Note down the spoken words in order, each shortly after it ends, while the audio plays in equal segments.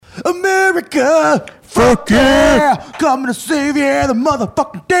America, fuck yeah, coming to save you the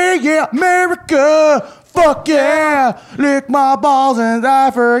motherfucking day, yeah, America, fuck yeah, lick my balls and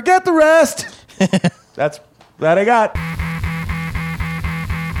I forget the rest. That's that I got.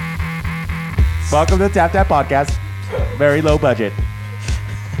 Welcome to the Tap Tap Podcast. Very low budget.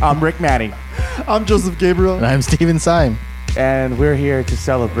 I'm Rick Manning. I'm Joseph Gabriel. And I'm Steven Syme. And we're here to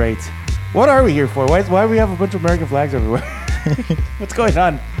celebrate. What are we here for? Why do we have a bunch of American flags everywhere? What's going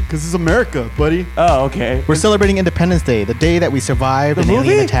on? Because it's America, buddy. Oh, okay. We're celebrating Independence Day, the day that we survived an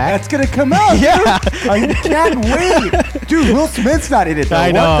alien attack. That's going to come out. Yeah. I can't wait. Dude, Will Smith's not in it, though.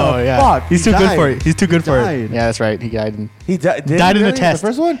 I know, What the yeah. fuck? He's too good for it. He's too good for it. died. Yeah, that's right. He died. He died Died in a test. The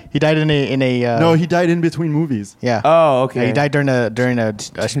first one? He died in a. No, he died in between movies. Yeah. Oh, okay. Yeah, he died during a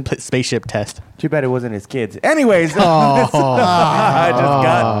spaceship test. Too bad it wasn't his kids. Anyways. Oh. I just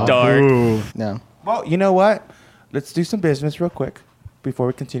got dark. Ooh. No. Well, you know what? Let's do some business real quick before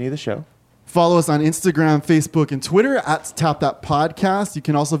we continue the show. Follow us on Instagram, Facebook, and Twitter at Tap That Podcast. You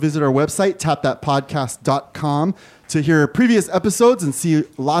can also visit our website, tapthatpodcast.com, to hear previous episodes and see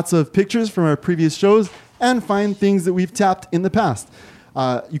lots of pictures from our previous shows and find things that we've tapped in the past.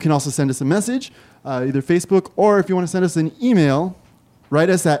 You can also send us a message, either Facebook, or if you want to send us an email, write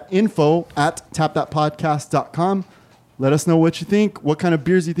us at info@tapthatpodcast.com. Let us know what you think, what kind of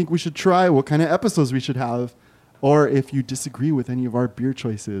beers you think we should try, what kind of episodes we should have, or if you disagree with any of our beer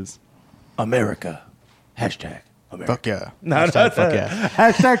choices. America. Hashtag America. Fuck yeah. No, Hashtag fuck yeah.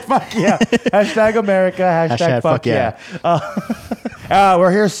 Hashtag fuck yeah. Hashtag America. Hashtag fuck yeah.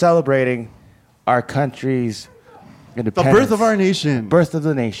 We're here celebrating our country's The independence. birth of our nation. Birth of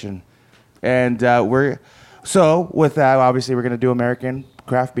the nation. And with that, obviously we're going to do American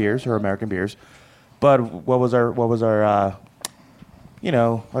craft beers or American beers. But what was our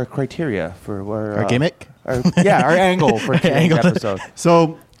our criteria for Our gimmick? our angle for today's episode.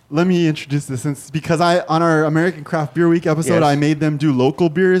 So let me introduce this because on our American Craft Beer Week episode, Yes. I made them do local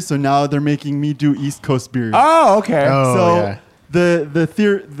beers. So now they're making me do East Coast beers. Oh, okay. Oh, so yeah.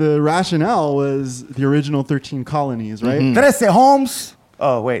 the rationale was the original 13 colonies, right? Mm-hmm. Trece Holmes.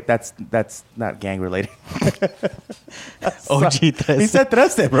 Oh, wait, that's not gang related. OG He 13. said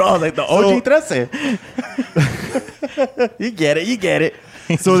Trece, bro. Like the OG Trece. You get it.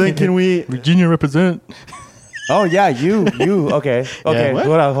 So then can we... Virginia represent. Oh, yeah, you. Okay. Yeah.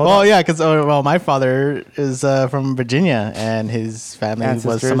 Hold on. Oh yeah, because my father is from Virginia, and his family was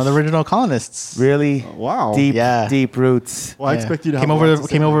Ancestors. some of the original colonists. Really? Wow. Deep roots. Well, I Yeah. expect you to have came a lot to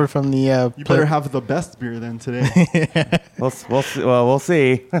say. over from the. You better have the best beer then today. We'll see. Well, we'll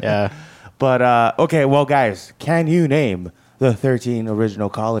see. Yeah. But, okay, well, guys, can you name the 13 original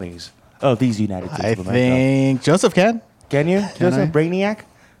colonies of these United States I of America? think Joseph can Can you? Joseph I? Brainiac?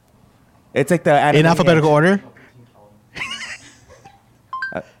 It's like the... in alphabetical order.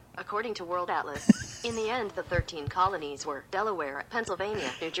 According to World Atlas, in the end, the 13 colonies were Delaware, Pennsylvania,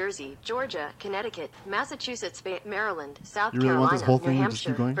 New Jersey, Georgia, Connecticut, Massachusetts, Maryland, South You really want this Carolina, whole thing New to just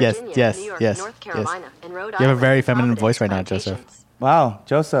keep Hampshire, going? Yes, Virginia, yes, New York, yes, North yes. Carolina, and Rhode You have a Island. very feminine Providence, voice right now, Joseph. plantations. Wow,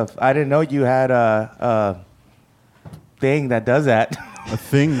 Joseph, I didn't know you had a thing that does that. A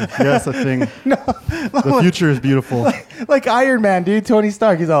thing. Yes, a thing. The future is beautiful. Like Iron Man, dude. Tony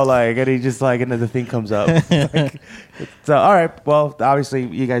Stark, he's all like, and he just like, and then the thing comes up. So, all right. Well, obviously,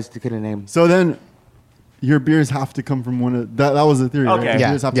 you guys couldn't name. So then your beers have to come from one of... That was the theory, Okay. right? Your Yeah,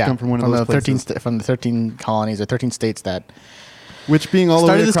 beers have to come from one of those the 13 places. from the 13 colonies or 13 states that Which being all the way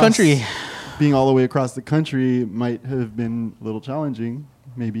started this across, country. being all the way across the country might have been a little challenging,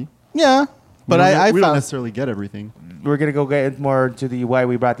 maybe. Yeah, but we don't found. necessarily get everything. We're gonna go get more to the why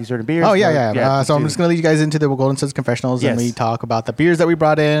we brought these certain beers. Oh yeah. So I'm to- just gonna lead you guys into the Golden Suds Confessionals, and Yes. we talk about the beers that we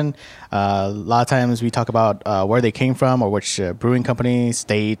brought in. A lot of times we talk about where they came from or which brewing company,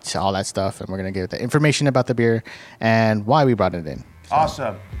 state, all that stuff, and we're gonna give the information about the beer and why we brought it in.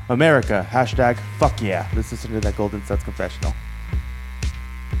 Awesome. America. Hashtag fuck yeah. Let's listen to that Golden Suds confessional.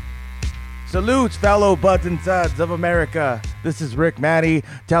 Salutes, fellow buds and suds of America. This is Rick Matty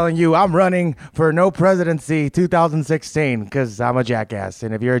telling you I'm running for no presidency 2016 because I'm a jackass.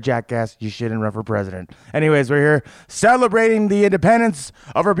 And if you're a jackass, you shouldn't run for president. Anyways, we're here celebrating the independence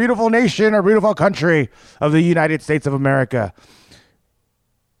of our beautiful nation, our beautiful country of the United States of America.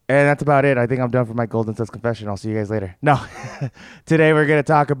 And that's about it. I think I'm done for my Golden Suds confession. I'll see you guys later. No. Today we're going to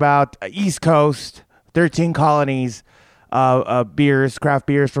talk about East Coast, 13 colonies, beers, craft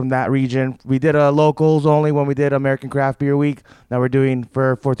beers from that region. We did locals only when we did American Craft Beer Week. Now we're doing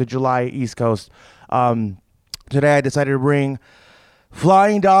for 4th of July, East Coast. Today I decided to bring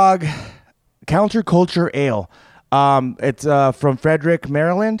Flying Dog Counterculture Ale. It's from Frederick,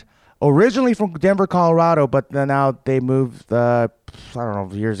 Maryland. originally from Denver, Colorado, but then now they moved, I don't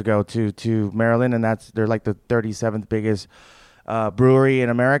know, years ago to Maryland, and they're like the 37th biggest brewery in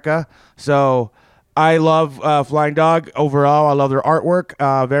America. So I love Flying Dog overall. I love their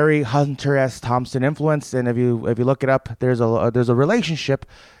artwork. Very Hunter S. Thompson influenced, and if you look it up, there's a relationship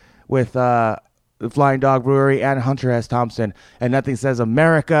with the Flying Dog Brewery and Hunter S. Thompson, and nothing says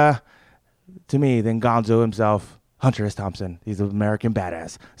America to me than Gonzo himself, Hunter S. Thompson. He's an American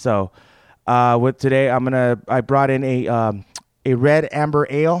badass. So with today, I brought in a red amber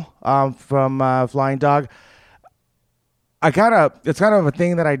ale from Flying Dog. It's kind of a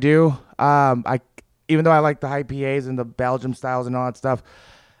thing that I do. Even though I like the IPAs and the Belgium styles and all that stuff,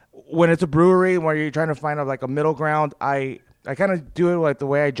 when it's a brewery where you're trying to find a middle ground, I kind of do it like the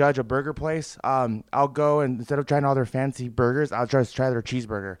way I judge a burger place. I'll go and instead of trying all their fancy burgers, I'll try their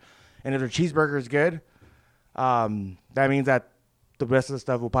cheeseburger. And if their cheeseburger is good, that means that the rest of the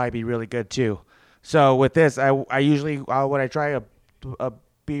stuff will probably be really good too. So with this, I usually when I try a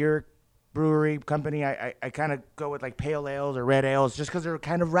beer brewery company, I kind of go with like pale ales or red ales just because they're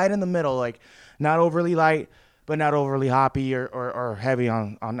kind of right in the middle, like not overly light but not overly hoppy or heavy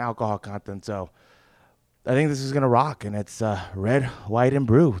on alcohol content. So I think this is gonna rock, and it's red, white, and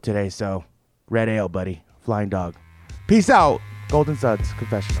brew today. So red ale, buddy. Flying Dog. Peace out. Golden Suds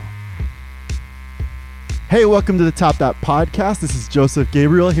Confessional. Hey, welcome to the Top That Podcast. This is Joseph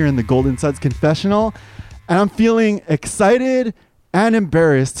Gabriel here in the Golden Suds Confessional, and I'm feeling excited and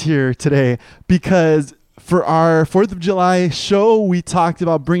embarrassed here today because for our 4th of July show, we talked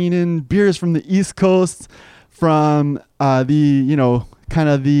about bringing in beers from the East Coast, from kind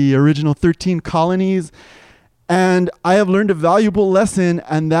of the original 13 colonies. And I have learned a valuable lesson,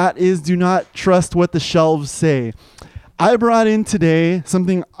 and that is do not trust what the shelves say. I brought in today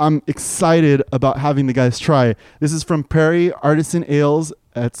something I'm excited about having the guys try. This is from Prairie Artisan Ales.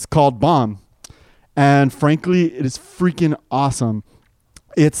 It's called Bomb. And frankly, it is freaking awesome.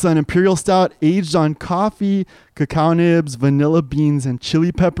 It's an imperial stout aged on coffee, cacao nibs, vanilla beans, and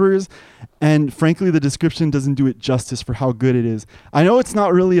chili peppers. And frankly, the description doesn't do it justice for how good it is. I know it's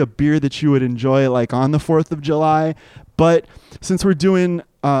not really a beer that you would enjoy like on the 4th of July, but since we're doing,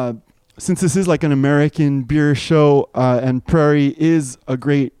 since this is like an American beer show, and Prairie is a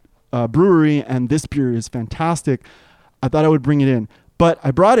great brewery, and this beer is fantastic, I thought I would bring it in. But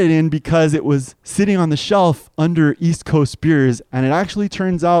I brought it in because it was sitting on the shelf under East Coast beers, and it actually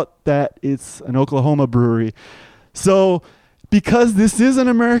turns out that it's an Oklahoma brewery. So because this is an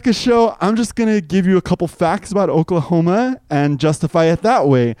America show, I'm just going to give you a couple facts about Oklahoma and justify it that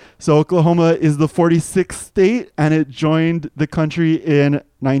way. So Oklahoma is the 46th state, and it joined the country in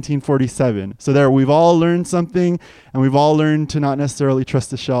 1947. So there, we've all learned something, and we've all learned to not necessarily trust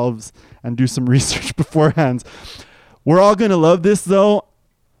the shelves and do some research beforehand. We're all going to love this, though,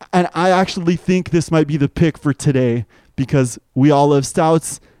 and I actually think this might be the pick for today because we all love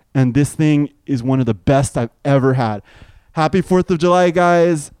stouts, and this thing is one of the best I've ever had. Happy 4th of July,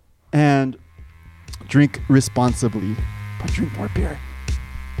 guys, and drink responsibly, but drink more beer.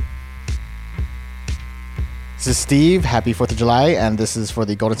 This is Steve. Happy 4th of July, and this is for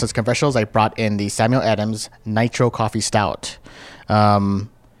the Golden Suds Confessionals. I brought in the Samuel Adams Nitro Coffee Stout.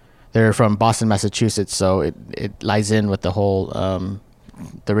 They're from Boston, Massachusetts, so it lies in with the whole,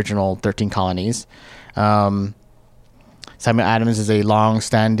 the original 13 colonies. Samuel Adams is a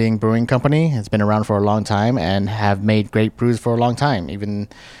long-standing brewing company. It's been around for a long time and have made great brews for a long time. Even,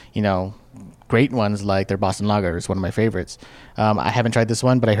 great ones like their Boston Lager is one of my favorites. I haven't tried this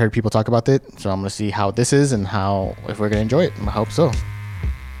one, but I heard people talk about it, so I'm going to see how this is and if we're going to enjoy it. I hope so.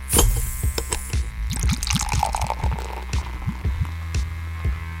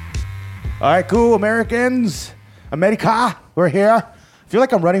 All right, cool, Americans. America, we're here. I feel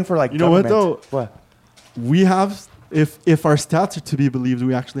like I'm running for like government. You know what, though? What? We have, if our stats are to be believed,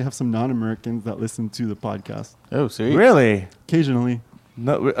 we actually have some non-Americans that listen to the podcast. Oh, sweet. Really? Occasionally.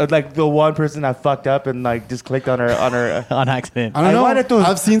 No, like the one person that fucked up and like just clicked on her on accident. I don't know.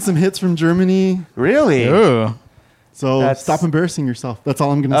 I've seen some hits from Germany. Really? Ooh. So stop embarrassing yourself. That's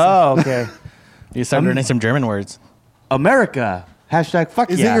all I'm going to say. Oh, okay. You started learning some German words. America. Hashtag fuck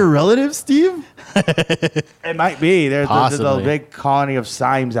Is yeah. it your relative, Steve? It might be. There's a big colony of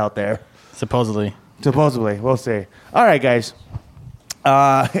Symes out there. Supposedly. We'll see. All right, guys.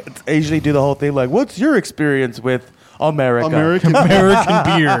 I usually do the whole thing like, what's your experience with America? American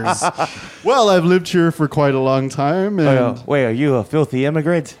beers. Well, I've lived here for quite a long time. And wait, are you a filthy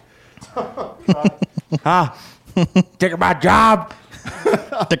immigrant? Huh? Take my job.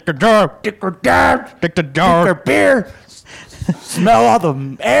 Take the job. Take her job. Take the job. Take her beer. Smell all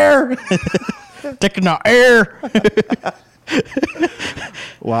the air. Taking the air.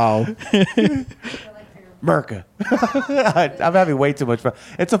 Wow. America. I'm having way too much fun.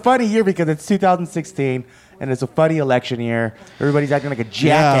 It's a funny year because it's 2016 and it's a funny election year. Everybody's acting like a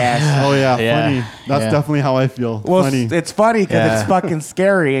jackass. Oh yeah, Yeah. funny. That's Yeah. definitely how I feel. Well, funny. it's funny because Yeah. it's fucking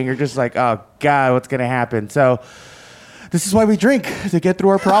scary and you're just like, oh God, what's going to happen? So this is why we drink, to get through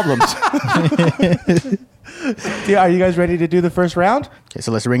our problems. Yeah, are you guys ready to do the first round? Okay,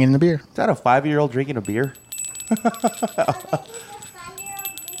 so let's ring in the beer. Is that a 5-year-old drinking a beer?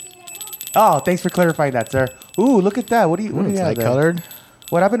 Oh, thanks for clarifying that, sir. Ooh, look at that. What do you It's have light there? colored.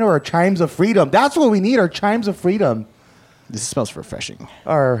 What happened to our chimes of freedom? That's what we need, our chimes of freedom. This smells refreshing.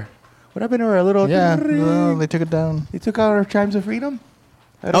 Or what happened to our little... Yeah, well, they took it down. They took out our chimes of freedom?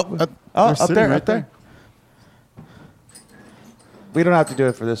 Oh, Oh, up sitting there, right up there. We don't have to do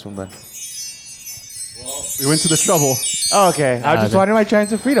it for this one, but... we went to the trouble. Oh, okay. I just Okay. wanted my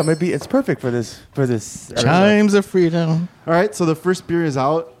chimes of freedom. It's perfect for this. Chimes of freedom. All right, so the first beer is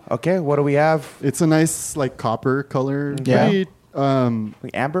out. Okay, what do we have? It's a nice like copper color. Yeah. Pretty,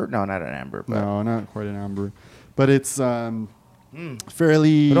 Amber? No, not an amber. But no, not quite an amber, but it's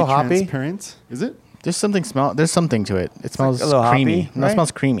fairly Little hoppy? transparent. Is it? There's something to it. It smells a little creamy. hoppy, No, it right?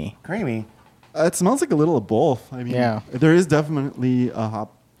 smells creamy. creamy. It smells like a little of both. I mean, Yeah. there is definitely a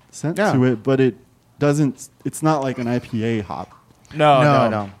hop scent Yeah. to it, but it doesn't. It's not like an IPA hop. No.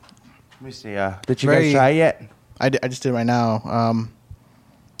 No. Let me see. Did you Very- guys try it yet? I just did it right now.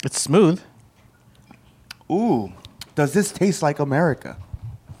 It's smooth. Ooh. Does this taste like America?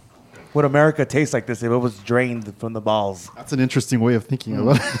 Would America taste like this if it was drained from the balls? That's an interesting way of thinking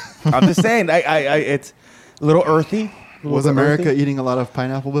about it. I'm just saying. It's a little earthy. Was America eating a lot of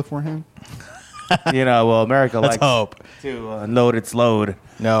pineapple beforehand? Well, America Let's likes hope. to load its load.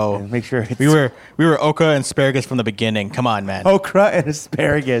 No. And make sure it's We were okra and asparagus from the beginning. Come on, man. okra and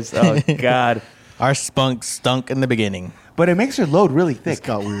asparagus. Oh, God. Our spunk stunk in the beginning. But it makes your load really This thick.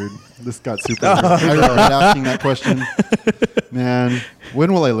 got weird. This got super weird. I regret asking that question. Man,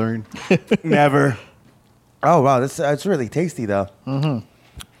 when will I learn? Never. Oh, wow. It's really tasty, though.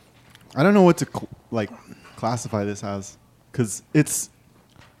 I don't know what to classify this as because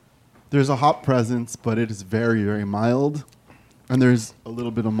there's a hop presence, but it is very, very mild, and there's a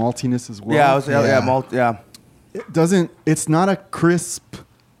little bit of maltiness as well. Yeah. It's not a crisp,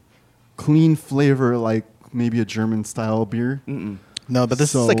 clean flavor like maybe a German style beer. No, but this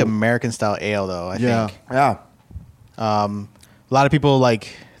is So- like American style ale, though. I Yeah. think. Yeah. A lot of people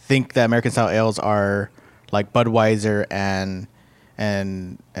think that American style ales are like Budweiser and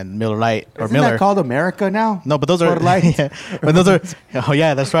Miller Lite or Isn't Miller. that called America now? No, but those are Bud Light. yeah, but those are. Oh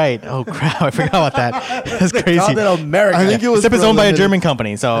yeah, that's right. Oh crap, I forgot about that. That's crazy. Called it America. I think it was Except it's for a owned by a limited- German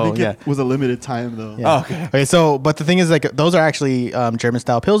company, I so think yeah. it was a limited time though. Yeah. Oh, okay. Okay, so but the thing is, those are actually German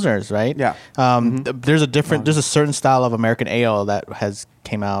style pilsners, right? Yeah. There's a certain style of American ale that has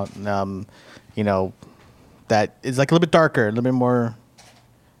came out, that is like a little bit darker, a little bit more,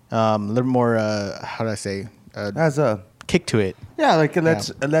 how do I say, As a kick to it. like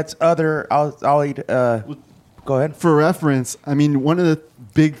let's other. I'll eat. Go ahead. For reference, I mean, one of the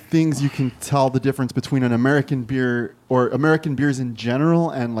big things you can tell the difference between an American beer or American beers in general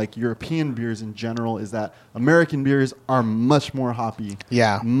and like European beers in general is that American beers are much more hoppy.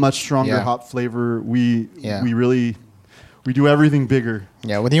 Yeah. Much stronger Yeah. hop flavor. We Yeah. we do everything bigger.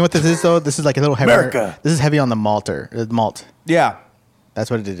 Yeah. Well, you know what this is though? This is like a little heavier. America. This is heavy on the malt. Yeah.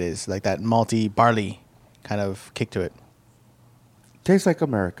 That's what it is. Like that malty barley kind of kick to it. Tastes like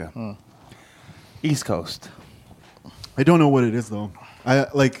America. East Coast. I don't know what it is though. I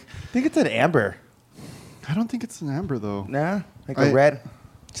think it's an amber. I don't think it's an amber though. Nah, like I- a red.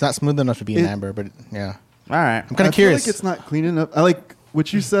 It's not smooth enough to be an It- amber, but yeah. All right. I'm kind I of curious. feel like it's not clean enough. I like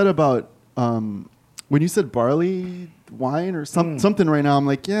what you said about when you said barley wine or something right now. I'm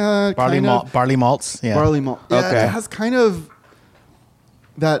like, yeah, barley malts. Yeah. barley malt. Yeah, Okay. it has kind of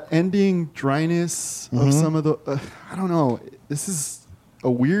that ending dryness of some of the. I don't know. This is a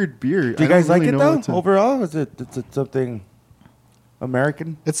weird beer. Do you I don't guys like really it know though? what to- Overall, is it something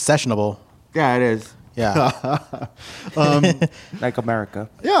American? It's sessionable. Yeah, it is. Yeah. Like America.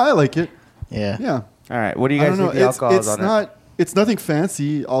 Yeah, I like it. Yeah. Yeah. All right. What do you I guys don't know. think the alcohol It's is on not. It's nothing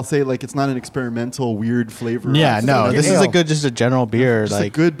fancy. I'll say like it's not an experimental weird flavor. Yeah, It's no, just this is ale. just a general beer. a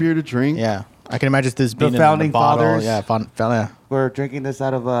like, good beer to drink. yeah, I can imagine this being in founding a bottle. fathers? Yeah, yeah. it? We're drinking this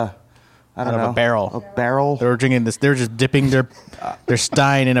out of a, I don't Out of a know, barrel. A barrel. They were drinking this. They were just dipping their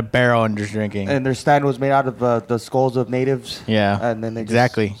stein in a barrel and just drinking. And their stein was made out of the skulls of natives. Yeah, And then they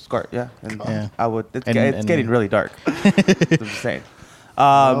exactly. Just yeah. And Yeah. I would. It's, And- it's and- getting really dark. I'm just saying.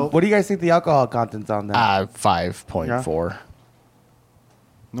 What do you guys think the alcohol content's on there? 5.4.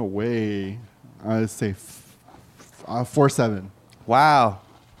 No way. I'd say 4.7. Wow.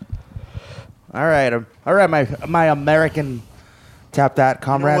 All right, my American Tap That You know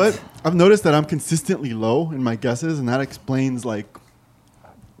comrades. what? I've noticed that I'm consistently low in my guesses, and that explains like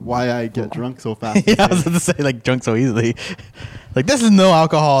why I get drunk so fast. Yeah, I was going to say like drunk so easily. Like this is no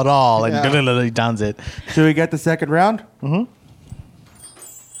alcohol at all. And Yeah. literally downs it. Should we get the second round? Mm-hmm.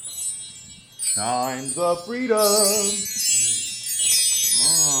 Chimes of freedom.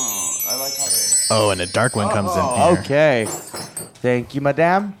 Oh, I like how they. Oh, and a dark one comes in. Oh, Here. okay. Thank you,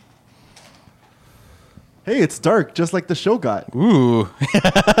 madame. Hey, it's dark, just like the show got. Ooh.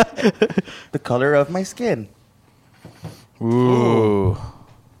 The color of my skin. Ooh.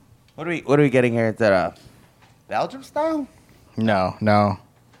 What are we getting here? Is that a Belgium style? No.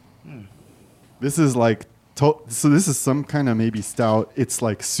 This is like so. This is some kind of maybe stout. It's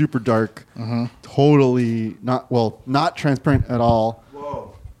like super dark, totally not transparent at all.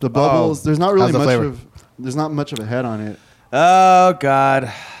 Whoa. The bubbles. There's not really How's the much flavor? of. There's not much of a head on it. Oh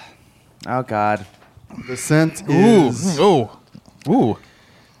God. Oh God. The scent Ooh. is. Ooh.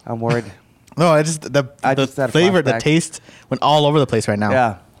 I'm worried. No, I just the just had a flavor, the flashback. taste went all over the place right now.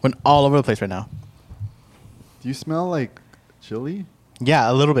 Yeah. Went all over the place right now. Do you smell like chili? Yeah,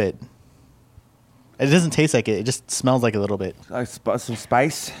 a little bit. It doesn't taste like it. It just smells like a little bit. Some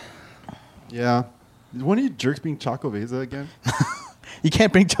spice. Yeah. Is one of you jerks being Choco Vesa again? You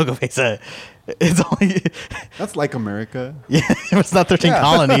can't bring Chocovesa. It's only That's like America. yeah. It's not 13 Yeah.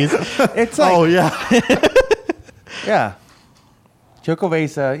 colonies. It's like Oh yeah. yeah.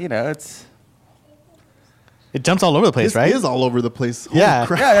 Chocovesa, it's It jumps all over the place, This right? is all over the place. Holy Yeah.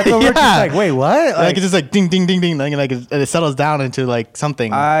 crap. yeah. That's what we're just Yeah. like. Wait, what? Like it's just like ding, ding, ding, ding, like it settles down into like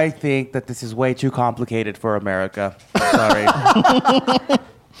something. I think that this is way too complicated for America. Sorry.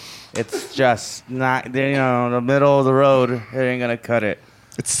 It's just not, the middle of the road. It ain't gonna cut it.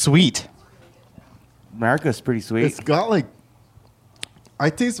 It's sweet. America's pretty sweet. It's got like. I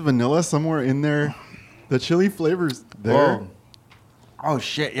taste vanilla somewhere in there. The chili flavor's there. Whoa. Oh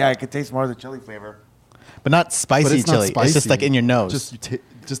shit! Yeah, I could taste more of the chili flavor. But not spicy But it's not chili. It's just spicy. like in your nose.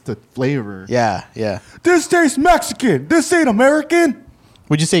 Just the flavor. yeah, yeah. This tastes Mexican. This ain't American.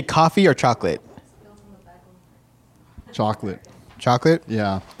 Would you say coffee or chocolate? Chocolate. Chocolate?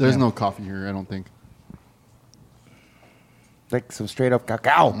 Yeah. There's Yeah. no coffee here, I don't think. Like some straight up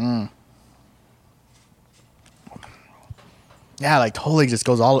cacao. Yeah, like totally just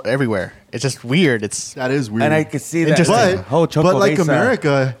goes all everywhere. It's just weird. It's That is weird. And I could see that. Interesting. the whole but like Chocovesa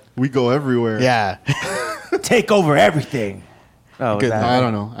America, we go everywhere. yeah. take over everything. Oh, Good. that- I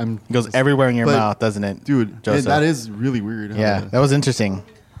don't know. It goes everywhere in your But, mouth, doesn't it? Dude, Joseph? that is really weird. Yeah, that was interesting.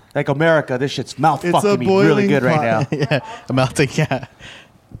 Like America, this shit's mouth It's fucking a me really boiling good right now. pot. Yeah, I'm melting. Yeah,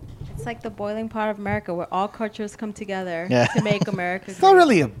 It's like the boiling pot of America, where all cultures come together Yeah. to make America. It's not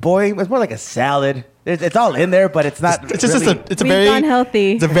really a boy. It's more like a salad. It's all in there, but it's not. it's just really it's a We've very gone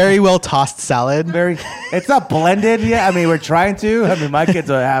healthy. It's a very well tossed salad. very. It's not blended yet. I mean, we're trying to. I mean, my kids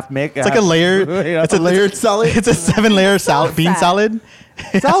are half make. It's like a layer. It's a layered salad. It's a 7-layer salad, bean Salsa. salad.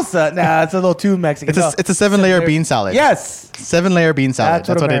 salsa. Nah, it's a little too Mexican. No. It's a 7-layer bean salad. Yes, 7-layer bean salad.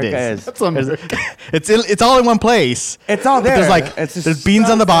 That's what it America is. is. That's on It's all in one place. it's all there. There's like it's just there's beans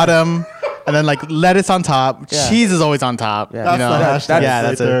on the salsa. bottom, and then like lettuce on top. Yeah. Cheese is always on top. Yeah. You know? That's the hashtag yeah, right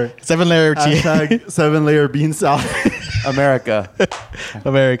that's there. a 7-layer cheese. Hashtag 7-layer bean salad. America.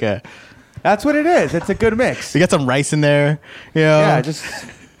 America. That's what it is. It's a good mix. We got some rice in there. You know? Yeah, just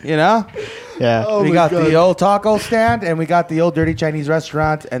yeah. Oh We my got God. the old taco stand, and we got the old dirty Chinese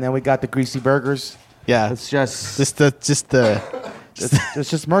restaurant, and then we got the greasy burgers. yeah. It's just Just the it's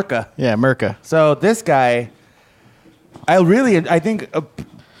just Merca. yeah, Merca. So this guy, I think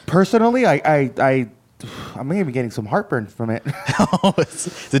personally, I'm maybe getting some heartburn from it. Oh,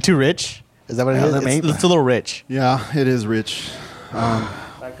 is it too rich? Is that what it Yeah, is? maybe. It's a little rich. Yeah, it is rich.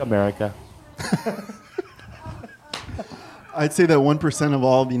 Like America. I'd say that 1% of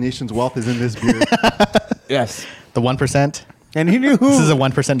all the nation's wealth is in this beer. Yes. The 1%. And he knew who. This is a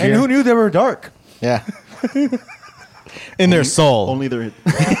 1% beer. And who knew they were dark? Yeah. In their soul. Only their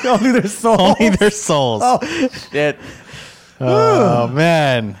Only their soul. Only their souls. Oh shit. Oh,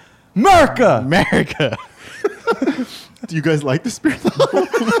 man. America. America. Do you guys like this beer?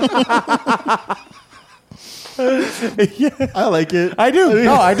 I like it. I do.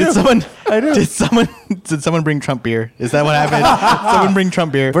 No, I do. Did someone bring Trump beer? Is that what happened? Someone bring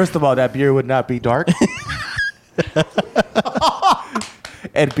Trump beer. First of all, that beer would not be dark.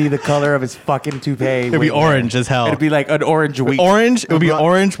 It'd be the color of his fucking toupee. It'd be orange as hell. It'd be like an orange wheat. Orange. It would be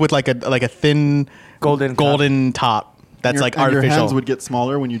orange with like a thin Golden top. That's Your- like and artificial. Your hands would get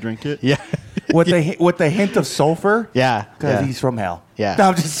smaller when you drink it. Yeah. with the hint of sulfur. Yeah. Because Yeah. he's from hell. Yeah. No,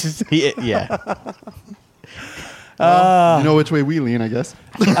 I'm just Yeah. You know which way we lean, I guess.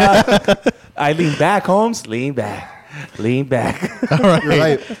 I lean back, Holmes. Lean back. Lean back. All right. You're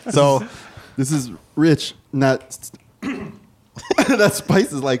right. So This is rich, and that that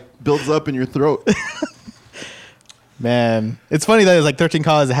spice is like builds up in your throat. man, it's funny that it's like 13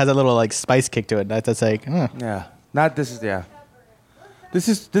 colors. It has a little like spice kick to it. That's like, Yeah. Not this is yeah. This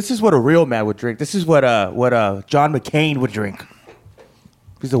is what a real man would drink. This is what John McCain would drink.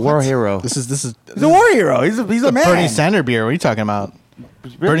 He's a war hero. this is He's a war hero. He's a man. Bernie Sanders beer. What are you talking about?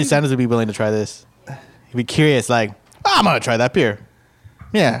 Bernie Sanders would be willing to try this. He'd be curious, like, I'm gonna try that beer.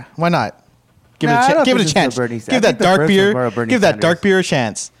 Yeah, why not? Give Nah, I it don't a give it think a this is chance. a Bernie Sanders. Give I that think the dark first beer. one's more of Bernie Give that Sanders. dark beer a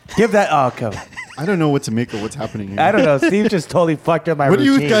chance. Give that. Oh, come. I don't know what to make of what's happening here. I don't know. Steve just totally fucked up my What do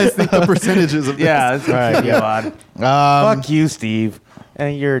routine. you guys think the percentages of this? Yeah, that's right. yeah. Fuck you, Steve,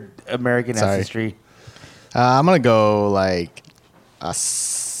 and your American Sorry. ancestry. I'm gonna go like a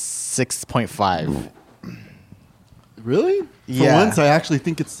 6.5. Really? For Yeah. once, I actually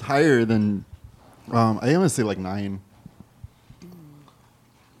think it's higher than. I am gonna say like 9.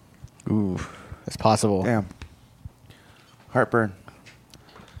 Ooh, that's possible. Damn. Heartburn.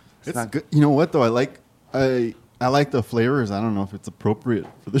 It's not- good. You know what though? I like the flavors. I don't know if it's appropriate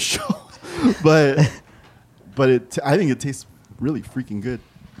for the show, but I think it tastes really freaking good.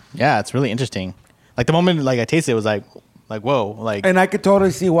 Yeah, it's really interesting. Like the moment like I tasted it, was like whoa, like And I could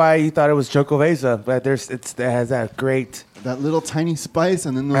totally see why you thought it was Chocovesa, but it has that great. That little tiny spice,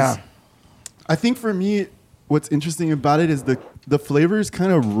 and then those. Yeah. I think for me, what's interesting about it is the flavors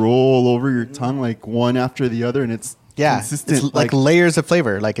kind of roll over your tongue like one after the other, and it's consistent. It's like layers of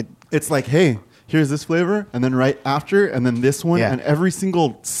flavor. Like it. It's like, hey, here's this flavor, and then right after, and then this one, Yeah. and every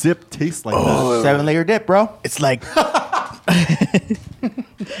single sip tastes like that. 7-layer dip, bro. It's like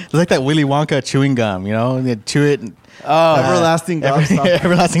it's like that Willy Wonka chewing gum. You know, you chew it. And, Everlasting gobstopper.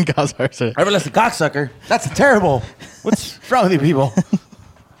 everlasting gobstopper. Everlasting cocksucker. That's terrible. What's wrong with you people?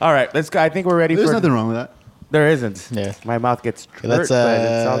 All right, let's go. I think we're ready There's for. nothing wrong with that. There isn't. Yeah. My mouth gets Okay, hurt, let's. but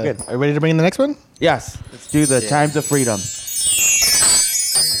it's all good. Are you ready to bring in the next one? Yes. Let's do the Times of Freedom.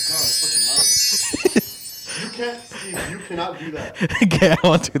 You cannot do that. Okay, I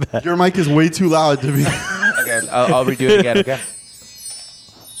won't do that. Your mic is way too loud to be. Okay, I'll redo it again. Okay.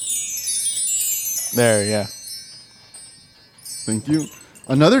 There, yeah. Thank you.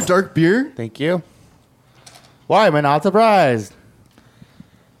 Another dark beer. Thank you. Why am I not surprised?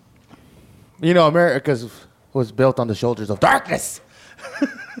 You know, America was built on the shoulders of darkness.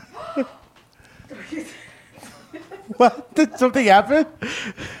 What? Did something happen?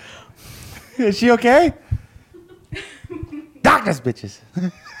 Is she okay? Darkness, bitches.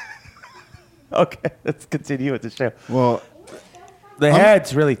 Okay, let's continue with the show. Well, The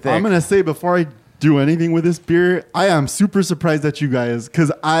head's really thick. I'm gonna say before I do anything with this beer, I am super surprised at you guys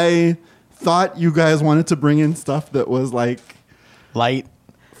because I thought you guys wanted to bring in stuff that was like Light.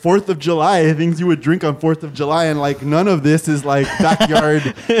 4th of July, things you would drink on 4th of July, and like none of this is like backyard.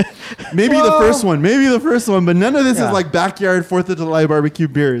 Maybe the first one, but none of this Yeah. is like backyard 4th of July barbecue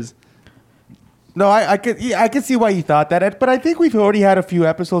beers. No, I could see why you thought that, but I think we've already had a few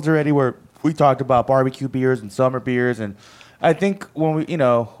episodes already where we talked about barbecue beers and summer beers, and I think when we,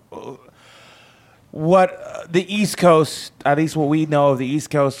 what the East Coast, at least what we know of the East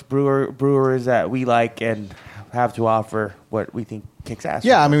Coast brewers that we like and have to offer, what we think kicks ass.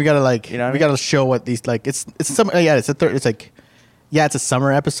 Yeah, I mean, we gotta like, You know what I we mean? gotta show what these like. It's some. Yeah, it's it's a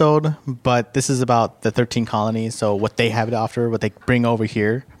summer episode, but this is about the 13 colonies. So what they have to offer, what they bring over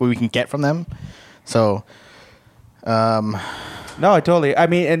here, what we can get from them. So, No, I totally. I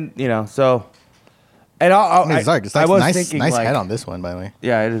mean, and so, and I mean, it's like, it's I was nice, thinking nice like, head on this one, by the way.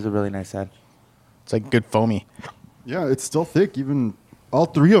 Yeah, it is a really nice head. It's like good foamy. Yeah, it's still thick. Even all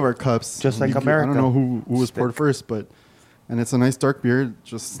 3 of our cups, Just like I America. don't know who was It's poured thick. first, and it's a nice dark beer,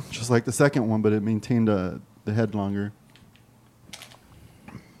 just like the second one, but it maintained the head longer.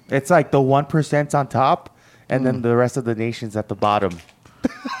 It's like the 1% on top, and then the rest of the nation's at the bottom.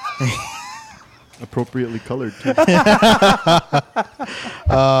 Appropriately colored too.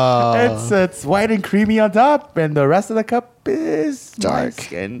 It's white and creamy on top, and the rest of the cup is Dark. my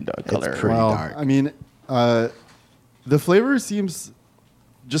skin color. pretty Wow. dark. I mean, the flavor seems,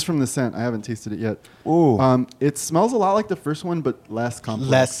 just from the scent, I haven't tasted it yet. Ooh. It smells a lot like the first one, but less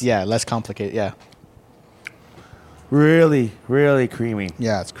complex. Less complicated. Yeah, Really, really creamy,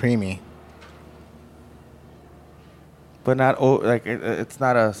 yeah, it's creamy. but not it's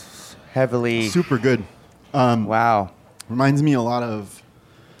not a heavily. Super good. Wow. Reminds me a lot of.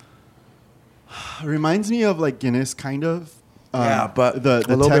 Reminds me of like Guinness, kind of. Yeah, but the a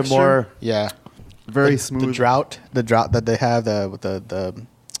little bit texture, more. Yeah, very the smooth. drought that they have with the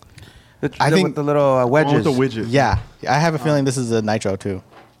I think- with the little Oh, wedges. with the widget. Yeah, I have a feeling this is a nitro too,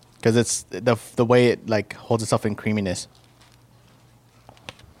 because it's the way it like holds itself in creaminess.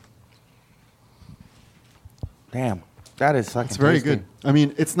 Damn, that is fucking. It's very tasty. good. I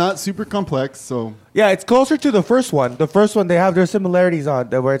mean, it's not super complex, so Yeah, it's closer to the first one. The first one, they have their similarities on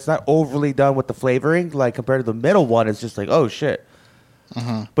where it's not overly done with the flavoring, like compared to the middle one. It's just like, oh shit.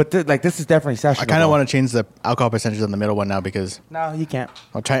 But like this is definitely sessionable. I kind of want to change the alcohol percentage on the middle one now because No, you can't.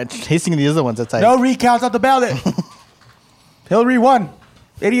 I'll try tasting the other ones. It's like No recounts on the ballot. Hillary won.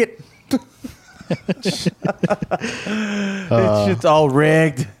 Idiot. This shit's all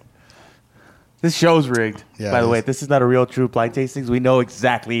rigged. This show's rigged. Yeah, By the it way, is. this is not a real true blind tastings. We know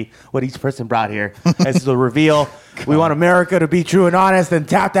exactly what each person brought here. This is a reveal. We want America to be true and honest, and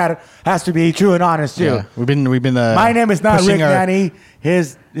Tap That has to be true and honest too. yeah, we've been My name is not pushing Rick Manny.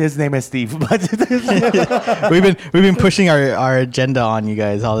 His name is Steve. But we've been pushing our agenda on you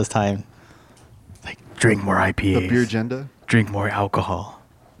guys all this time. Like drink more IPAs, the beer agenda. drink more alcohol.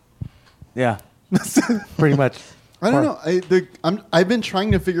 yeah, pretty much. I don't know. I've been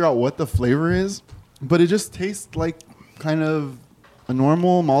trying to figure out what the flavor is, but it just tastes like kind of a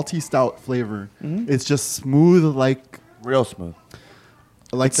normal malty stout flavor. It's just smooth, like Real smooth.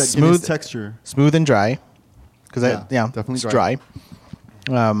 that It's Guinness smooth. texture. Smooth and dry, because Yeah, definitely it's dry.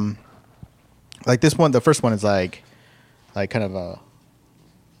 dry. Like this one, the first one is like kind of a.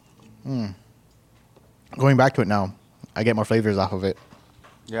 Going back to it now, I get more flavors off of it.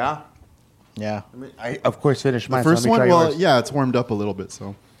 Yeah. Yeah, I mean, I of course finished The mine. first so let me one, try well, yours. yeah, it's warmed up a little bit,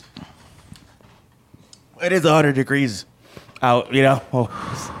 so It is 100 degrees out. You know.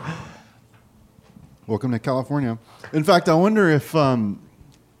 Oh. welcome to California. In fact, I wonder if no,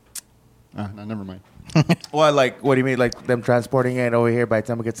 never mind. Well, like, what do you mean? Like them transporting it over here by the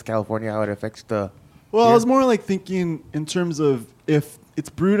time it gets to California, how it affects the. Well, I beer? was more like thinking in terms of if it's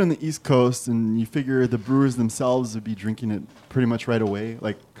brewed on the East Coast and you figure the brewers themselves would be drinking it pretty much right away,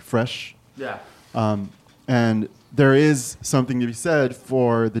 like fresh. Yeah. And there is something to be said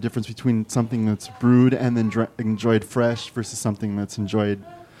for the difference between something that's brewed and then enjoyed fresh versus something that's enjoyed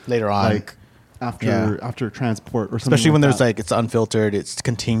later on, like after transport or something. especially when like there's that. like it's unfiltered, it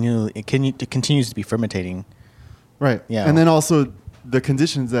continues to be fermentating. Right. Yeah. And then also the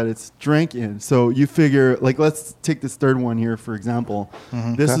conditions that it's drank in. So you figure, like, let's take this third one here, for example.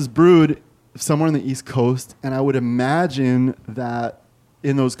 This Okay. is brewed somewhere on the East Coast, and I would imagine that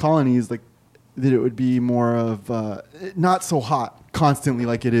in those colonies, like, that it would be more of not so hot constantly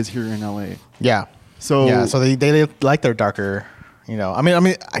like it is here in LA. Yeah. So Yeah, so they like their darker, you know. I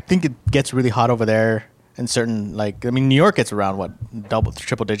mean, I think it gets really hot over there in certain New York gets around what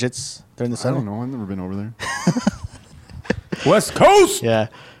triple digits during the I summer. don't know. I've never been over there. West Coast. Yeah,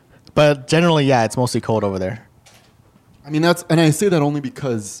 but generally, yeah, it's mostly cold over there. I mean, and I say that only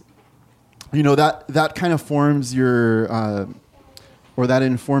because, you know, that kind of forms your, or that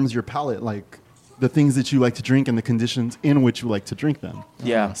informs your palate, like the things that you like to drink and the conditions in which you like to drink them.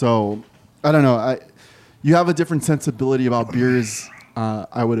 Yeah. So, I don't know. You have a different sensibility about beers,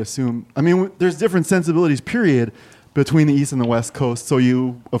 I would assume. I mean, there's different sensibilities, period, between the East and the West Coast. So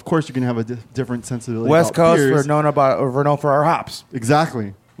of course, you're going to have a different sensibility West about Coast, beers. we're known for our hops.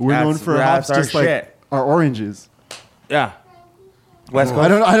 Exactly. We're known for our That's hops, our just like shit. our oranges. Yeah. West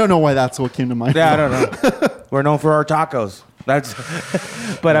Coast. I don't know why that's what came to mind. Yeah, I don't know. We're known for our tacos. That's.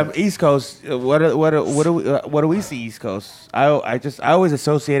 But East Coast. What do we see East Coast? I always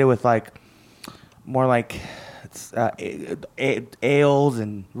associate it with like more like it's ales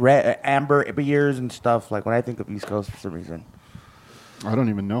and amber beers and stuff. Like when I think of East Coast for some reason. I don't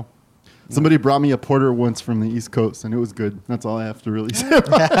even know. Somebody brought me a porter once from the East Coast, and it was good. That's all I have to really say.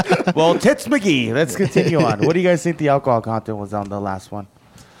 Well, Tits McGee. Let's continue on. What do you guys think the alcohol content was on the last one?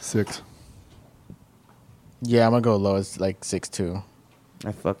 6. Yeah, I'm gonna go low as like 6.2.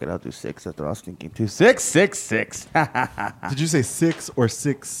 Fuck it. I'll do 6. That's what I was thinking too. 6. Did you say 6 or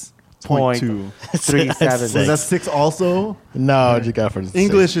 6.2? 3.7. Was that 6 also? No, you got for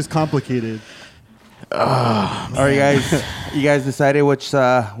English is complicated. Are you guys decided which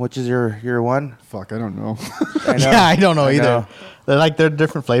is your one? Fuck, I don't know. I know. Yeah, I don't know I either. know. They're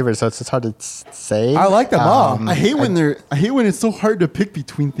different flavors, so it's hard to say. I like them all. I hate when it's so hard to pick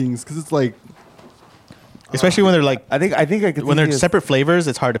between things because it's like especially when they're like I think I could when think they're of- separate flavors.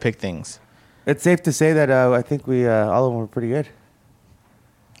 It's hard to pick things. It's safe to say that I think we all of them were pretty good.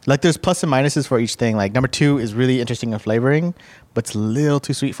 Like there's plus and minuses for each thing. Like number 2 is really interesting in flavoring, but it's a little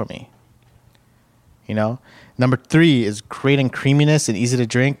too sweet for me. You know, number 3 is great in creaminess and easy to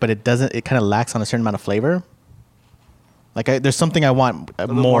drink, but it kind of lacks on a certain amount of flavor. Like there's something I want A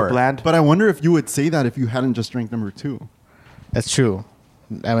little more. bland. But I wonder if you would say that if you hadn't just drank number 2. That's true.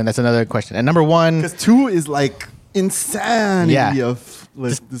 I mean, that's another question. And number one, Because 2 is like insanity Yeah. of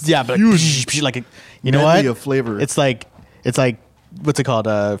like this but huge like you know what? medley of flavor. It's like what's it called?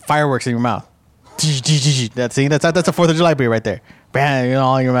 Fireworks in your mouth. That's a 4th of July beer right there. Bam, you know,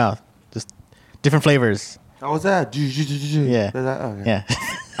 all in your mouth. Just different flavors. How was that? Yeah. Okay. Yeah.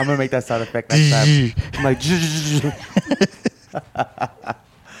 I'm gonna make that sound effect next time. I'm like, that's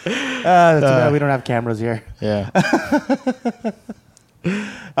too bad we don't have cameras here. Yeah.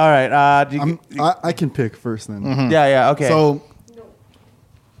 All right. Do you, I can pick first then. yeah. Okay. So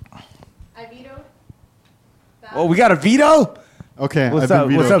I veto. well, we got a veto. okay, What's I've up?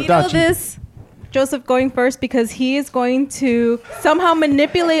 been What's vetoed. up? Veto Dachi. this. Joseph going first because he is going to somehow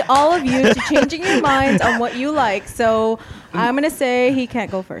manipulate all of you to changing your minds on what you like. So I'm gonna say he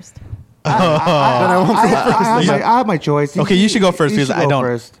can't go first. I have my choice. Okay, you should go first because should I go don't.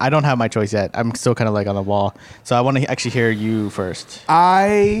 first. I don't have my choice yet. I'm still kind of like on the wall, so I want to actually hear you first.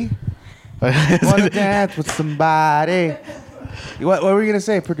 I want to dance with somebody. What were you gonna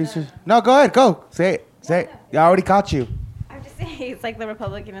say, producer? No, go ahead. Go. Say it. Say it. I already caught you. I'm just saying it's like the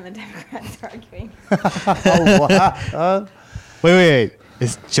Republican and the Democrats arguing. Oh, wow. Wait.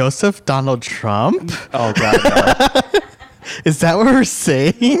 Is Joseph Donald Trump? Oh God. No. Is that what we're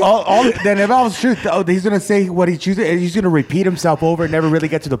saying? Then if I was true, he's gonna say what he chooses, and he's gonna repeat himself over and never really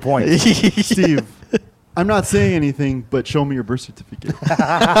get to the point. Steve, I'm not saying anything, but show me your birth certificate.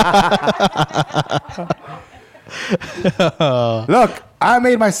 Look, I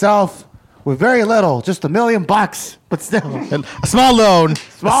made myself with very little, just $1 million, but still. A small loan.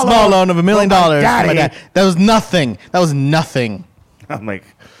 Small a small loan loan of $1 million. from my daddy. from my dad. That was nothing. That was nothing. I'm like,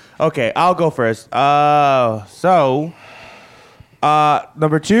 okay, I'll go first. Number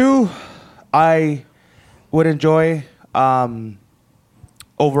 2, I would enjoy.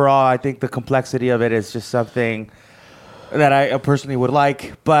 Overall, I think the complexity of it is just something that I personally would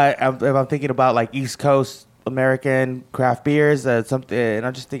like. But if I'm thinking about like East Coast American craft beers, something, and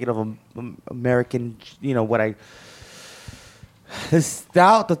I'm just thinking of American, this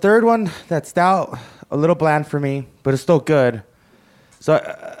stout, the third one, that stout, a little bland for me, but it's still good. So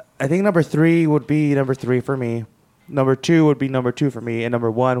I think number 3 would be number 3 for me. Number 2 would be number 2 for me, and number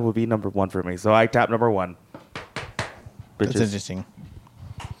 1 would be number 1 for me. So I tap number 1. That's Bitches. interesting.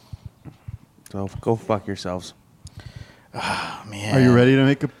 So go fuck yourselves. Oh, man. Are you ready to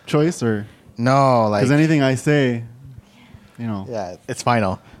make a choice, or No, like. because anything I say, Yeah, it's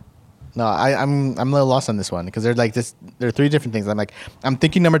final. No, I'm a little lost on this one because they're like this. There are 3 different things. I'm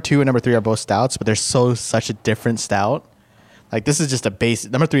thinking number 2 and number 3 are both stouts, but they're such a different stout. Like this is just a base.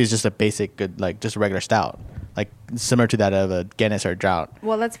 Number 3 is just a basic good, like just a regular stout, like similar to that of a Guinness or a Drought.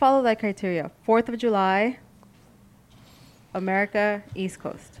 Well, let's follow that criteria. 4th of July, America, East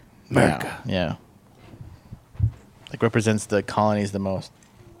Coast. America. Yeah. Like represents the colonies the most.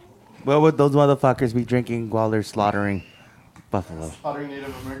 What would those motherfuckers be drinking while they're slaughtering buffalo? Slaughtering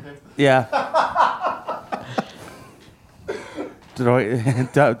Native Americans. Yeah.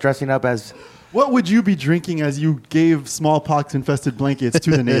 Dressing up as... What would you be drinking as you gave smallpox-infested blankets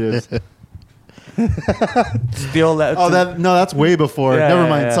to the natives? Still That's way before. Yeah, Never yeah,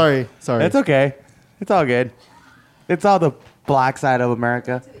 mind. yeah. Sorry. It's okay. It's all good. It's all the black side of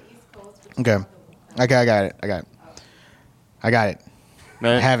America. Okay. I got it. I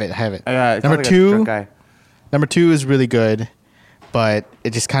have it. Number 2. Number 2 is really good, but it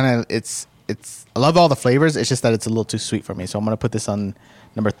just kind of it's. I love all the flavors. It's just that it's a little too sweet for me. So I'm gonna put this on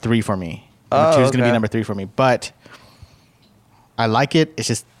number 3 for me. Number 2 is gonna be number 3 for me, but I like it. It's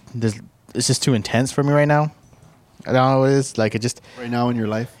just too intense for me right now. I don't know what it is. Like it just Right now in your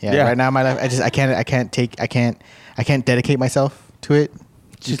life. Yeah. right now in my life. I can't dedicate myself to it.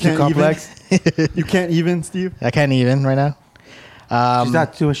 You She's too complex. You can't even, Steve. I can't even right now. She's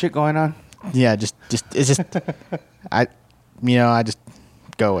not too much shit going on. Yeah, just it's just I just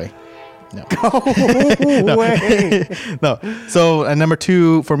go away. No. Way. No. So number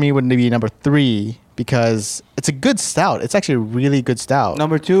 2 for me would be number 3 because it's a good stout. It's actually a really good stout.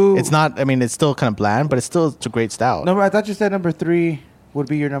 Number 2. It's not. I mean, it's still kind of bland, but it's a great stout. I thought you said number 3 would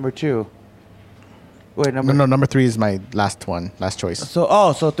be your number 2. Wait, number... No. Number 3 is my last choice.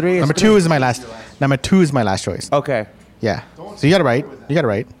 So 3 is... Number 2 is my last. Number 2 is my last choice. Okay. Yeah. So you got it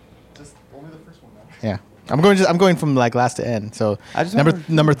right. Just only the first one. Yeah. I'm going from like last to end. So I just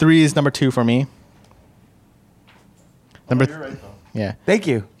number 3 is number 2 for me. You're right, though. Yeah. Thank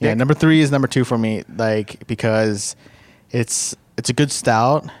you. Yeah, number 3 is number 2 for me, like because it's a good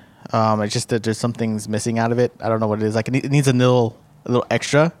stout. It's just that there's some things missing out of it. I don't know what it is. Like it needs a little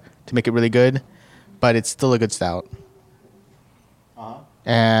extra to make it really good, but it's still a good stout.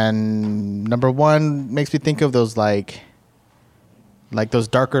 And number 1 makes me think of those like like those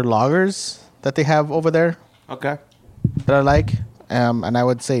darker lagers that they have over there Okay. that I like. And I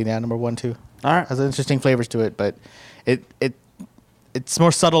would say number 1 too. All right. Has interesting flavors to it, but it's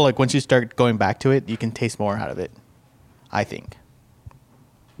more subtle. Like once you start going back to it, you can taste more out of it, I think.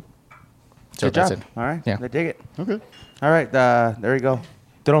 So Good that's job. it. All right. Yeah. I dig it. Okay. All right. There you go.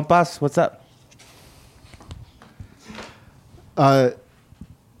 Trompas, what's up?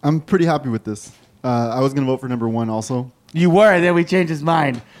 I'm pretty happy with this. I was gonna vote for number 1 also. You were, and then we changed his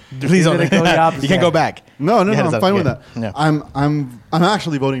mind. Please don't. Go the opposite. You can't go back. No, Yeah, I'm that's fine with okay. that. Yeah. I'm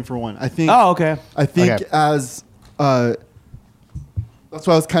actually voting for 1. I think. Oh, okay. I think Okay. as that's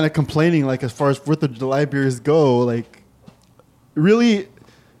why I was kind of complaining. Like as far as 4th of July beers go, like really,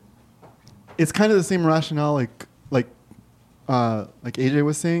 it's kind of the same rationale. Like AJ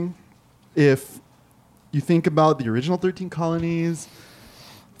was saying, if you think about the original 13 colonies,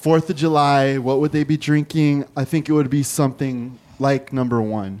 4th of July, what would they be drinking? I think it would be something like number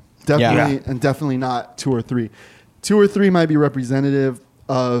 1. Definitely, Yeah. and definitely not 2 or 3. 2 or 3 might be representative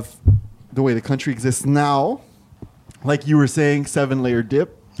of the way the country exists now. Like you were saying, 7-layer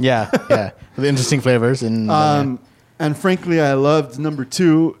dip. Yeah. With interesting flavors and And frankly, I loved number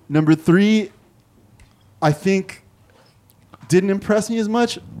 2. Number 3, I think, didn't impress me as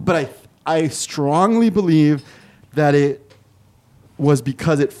much, but I strongly believe that it was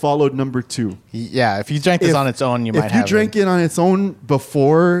because it followed number 2. yeah. If you drank this If- on its own, you might If have. you drank it on its own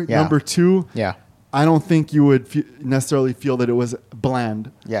before Yeah. number 2, Yeah. I don't think you would necessarily feel that it was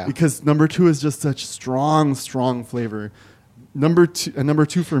bland. Yeah. Because number 2 is just such strong flavor. Number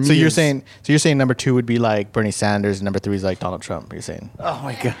 2 for me. So you're is- saying number 2 would be like Bernie Sanders, and number 3 is like Donald Trump. You're saying. Oh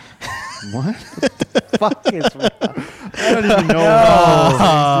my god. what? Fuck is I don't even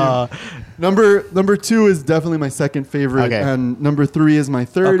know. Number 2 is definitely my second favorite, Okay. and number 3 is my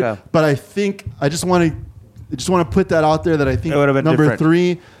third. Okay. But I think I just want to put that out there that I think It would've been number different.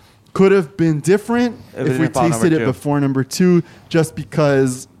 3 could have been different If it if we didn't follow tasted number it 2. before number 2, just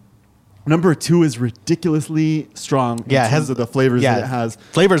because number 2 is ridiculously strong Yeah, in it terms has of the flavors that it has.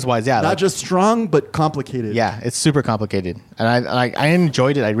 Flavors wise, yeah. Not like- just strong, but complicated. Yeah, it's super complicated, and I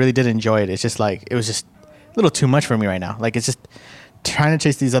enjoyed it. I really did enjoy it. It's just like it was just a little too much for me right now. Like it's just trying to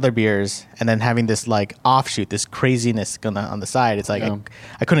chase these other beers and then having this like offshoot, this craziness on the side. It's like Yeah.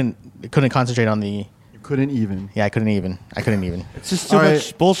 I couldn't concentrate on the. You couldn't even. Yeah, I couldn't even. It's just too All right.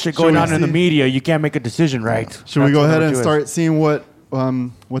 much bullshit Shall going we on in the see- media. You can't make a decision right. Should we That's go what ahead number and 2 is. start seeing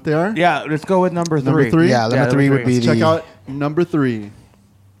what they are? Yeah, let's go with number 3. Number 3? Yeah, number number 3 would three. be Check the. out number 3.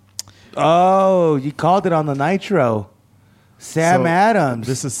 Oh, you called it on the Nitro. Sam So, Adams.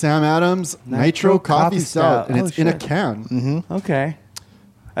 This is Sam Adams Nitro Coffee Stout, and Oh, it's in a shit. can. Okay.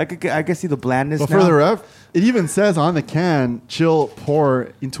 I can see the blandness But now. for the ref, it even says on the can, chill, pour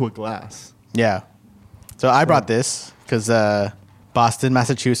into a glass. Yeah. So I brought this because Boston,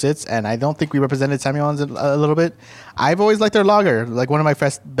 Massachusetts, and I don't think we represented Samuel's a little bit. I've always liked their lager. Like one of my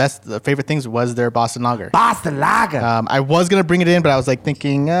best favorite things was their Boston Lager. Boston Lager. I was gonna bring it in, but I was like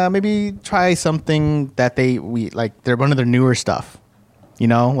thinking maybe try something that they're one of their newer stuff. You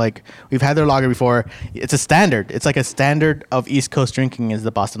know, like we've had their lager before. It's a standard. It's like a standard of East Coast drinking is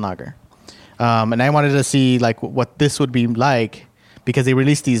the Boston Lager. And I wanted to see like what this would be like because they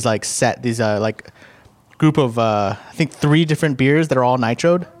released these like group of I think 3 different beers that are all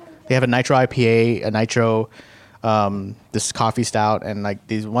nitroed. They have a nitro IPA, a nitro this coffee stout, and like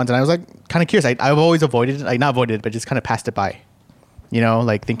these ones. And I was like kind of curious. I've always avoided it, like not avoided it, but just kind of passed it by. You know,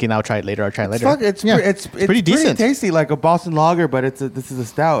 like thinking I'll try it later. It's Yeah. it's pretty decent. tasty, like a Boston Lager, but this is a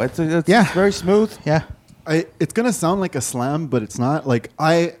stout. It's Yeah. very smooth. Yeah. It's gonna sound like a slam, but it's not. Like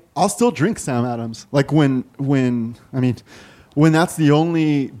I'll still drink Sam Adams. Like when that's the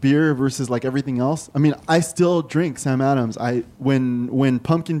only beer versus like everything else. I mean, I still drink Sam Adams. When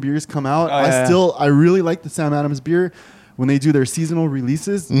pumpkin beers come out, I really like the Sam Adams beer. When they do their seasonal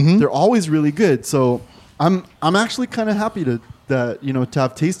releases, they're always really good. So I'm actually kind of happy to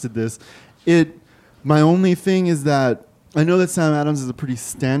have tasted this. My only thing is that I know that Sam Adams is a pretty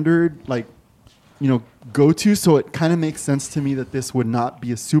standard go-to, so it kind of makes sense to me that this would not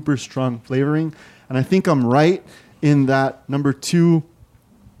be a super strong flavoring. And I think I'm right in that number 2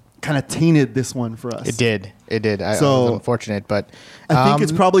 kind of tainted this one for us. It did. I So- was unfortunate, but I think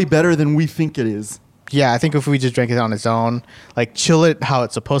it's probably better than we think it is. yeah, I think if we just drank it on its own, like chill it how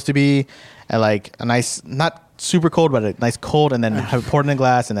it's supposed to be, and like a nice, not super cold, but a nice cold, and then have it poured in a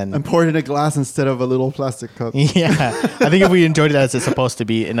glass, and then And poured in a glass instead of a little plastic cup. yeah, I think if we enjoyed it as it's supposed to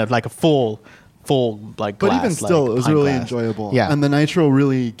be in a full like But glass, even still, like it was pint really glass. enjoyable. Yeah, And the nitro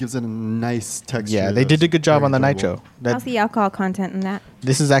really gives it a nice texture. yeah, they did a good job on the nitro. How's the alcohol content in that?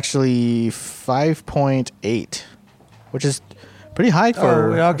 This is actually 5.8, which is Pretty high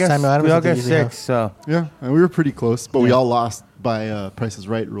for we all get Samuel Adams. we all that they get usually have. 6. So Yeah, and we were pretty close, but we all lost by Price is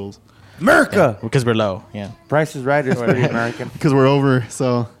Right rules America. Because we're low. Yeah. Price is Right is pretty American. because we're over.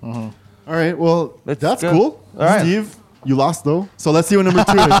 So, all right, well, Let's that's go. cool. All right. Steve, you lost though. So let's see what number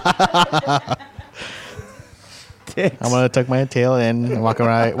 2 is. I'm gonna tuck my tail in and walk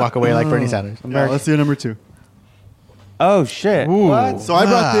away like Bernie Sanders. Yeah, let's see what number 2. Oh shit! Ooh. What? So I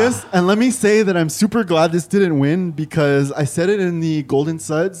brought this, and let me say that I'm super glad this didn't win because I said it in the Golden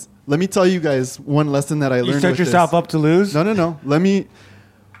Suds. Let me tell you guys one lesson that I learned. You set with yourself this. up to lose. No.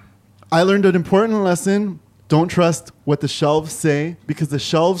 I learned an important lesson. Don't trust what the shelves say because the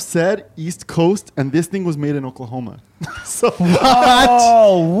shelves said East Coast, and this thing was made in Oklahoma. So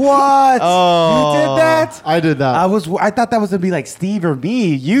Oh, what? Oh. You did that? I did that. I thought that was gonna be like Steve or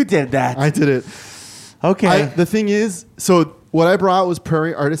me. You did that. I did it. Okay. The thing is, so what I brought was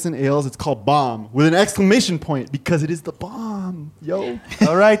Prairie Artisan Ales. It's called Bomb with an exclamation point because it is the bomb, yo.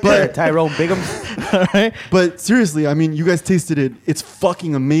 All right, there, But- Tyrone Bigham. But seriously, I mean, you guys tasted it. It's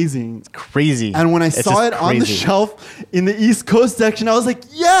fucking amazing. Crazy. And when I It's saw just it on the crazy. shelf in the East Coast section, I was like,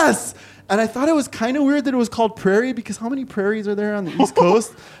 yes! And I thought it was kind of weird that it was called Prairie because how many prairies are there on the East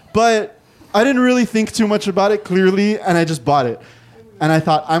Coast? But I didn't really think too much about it, clearly, and I just bought it. And I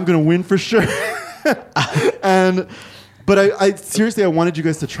thought, I'm going to win for sure. But I seriously, I wanted you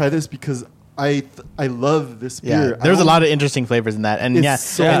guys to try this because I love this beer. Yeah, there's a lot of interesting flavors in that, and It's yeah,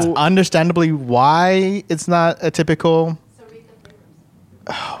 so- it's understandably why it's not a typical.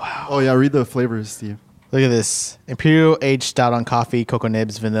 Oh yeah, read the flavors, Steve. Look at this: imperial aged stout on coffee, cocoa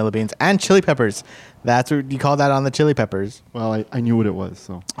nibs, vanilla beans, and chili peppers. That's what you call that on the chili peppers. Well, I knew what it was,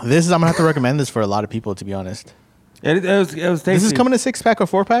 so I'm gonna have to recommend this for a lot of people, to be honest. It was tasty. This is coming in a 6-pack or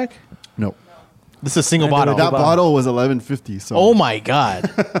 4-pack. no. This is a single And bottle. That bottle was $11.50. So Oh my god!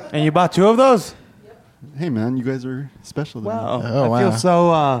 And you bought 2 of those? hey man, you guys are special. than me. Wow. Oh, I wow. feel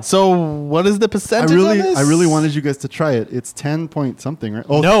so. So what is the percentage? on this? I really wanted you guys to try it. It's 10 point something, right?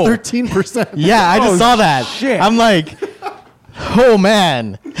 Oh, No. 13%. Yeah, I just Oh, saw that. shit. I'm like, oh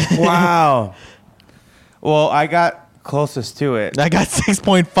man, Wow. Well, I got closest to it. I got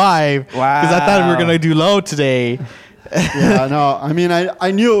 6.5. Because I thought we were Wow. gonna do low today. Yeah, no. I mean,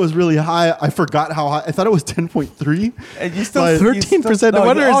 I knew it was really high. I forgot how high. I thought it was 10.3. And you still But- 13%. No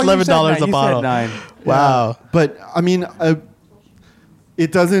wonder it's $11 a bottle. 9. Wow. But I mean,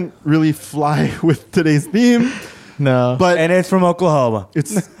 it doesn't really fly with today's theme. No. But And it's from Oklahoma.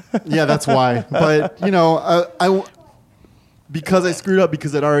 it's yeah, that's why. But you know, because I screwed up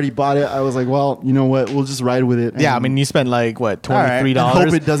because I'd already bought it. I was like, well, you know what? We'll just ride with it. yeah, I and- mean, you spent like what, right. $23? and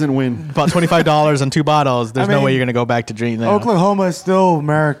hope it doesn't win. About $25 on 2 bottles. There's I no mean, way you're gonna go back to drinking that. Oklahoma is still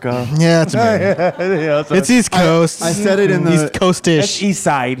America. Yeah, it's America. Yeah, so It's East Coast. I said it in the. East Coast-ish. it's east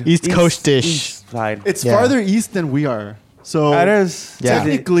side. East Coast-ish. East side. It's Yeah. farther east than we are. So That is. Yeah.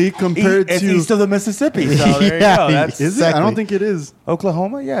 technically compared It's to east of the Mississippi. So there Yeah, you go. That's is it? I Exactly. don't think it is.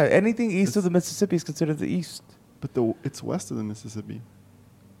 Oklahoma. Yeah, anything east of the Mississippi is considered the east. But it's west of the Mississippi.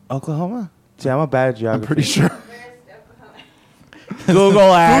 Oklahoma. See, I'm a bad geography. I'm pretty sure.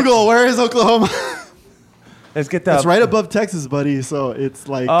 Google act. Google, where is Oklahoma? Let's get that. It's right above Texas, buddy. So it's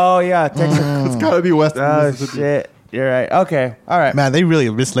like Oh yeah, Texas. it's got to be west of Oh Mississippi. shit. You're right. Okay. All right. Man, they really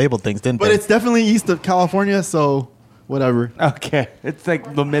mislabeled things, didn't But they? it's definitely east of California. So whatever. Okay. It's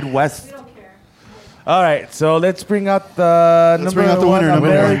like the Midwest. All right. So let's bring out the Let's number bring out the one winner, number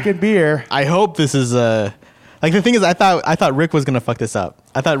one. American beer. I hope this is like the thing is, I thought Rick was gonna fuck this up.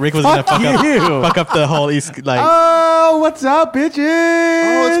 I thought Rick was Fuck gonna you. fuck up the whole East like. Oh, what's up, bitches?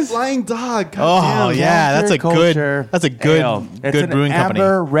 Oh, it's Flying Dog. God Oh damn. yeah, that's a Culture good Ale. It's good an brewing company.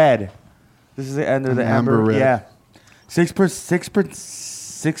 amber red. This is the end of the amber, amber red. Yeah,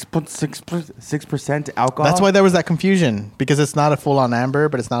 6% alcohol. That's why there was that confusion because it's not a full on amber,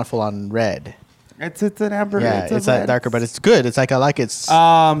 but it's not a full on red. it's an amber. Yeah, a it's that red. darker, but it's good. It's like I like it.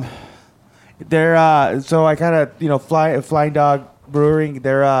 They're so I kind of Flying Dog Brewing.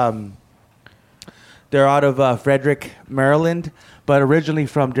 They're out of Frederick, Maryland, but originally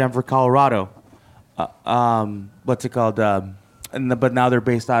from Denver, Colorado. What's it called? But now they're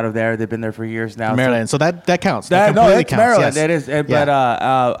based out of there. They've been there for years now. Maryland, so that counts. That, no, completely it's Maryland. yes. It is. But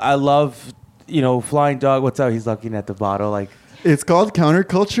I love Flying Dog. What's up? He's looking at the bottle like. It's called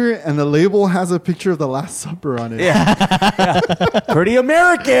Counterculture, and the label has a picture of the Last Supper on it. Yeah. Pretty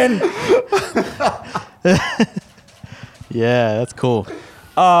American. Yeah, that's cool.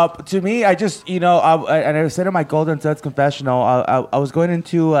 To me, I just, and I said in my Golden Suds confessional, I was going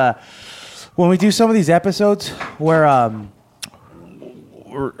into, when we do some of these episodes where,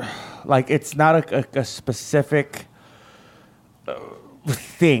 like, it's not a specific,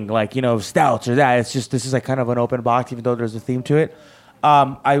 thing, like, you know, stouts or that. It's just, this is like kind of an open box, even though there's a theme to it.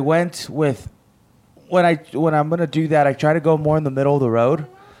 I went with, when I'm going to do that, I try to go more in the middle of the road.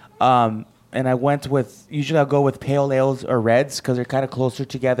 And I went with, usually I'll go with pale ales or reds because they're kind of closer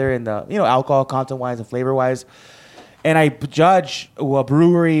together in the, you know, alcohol content-wise and flavor-wise. And I judge a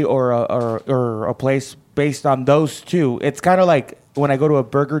brewery or a place based on those two. It's kind of like when I go to a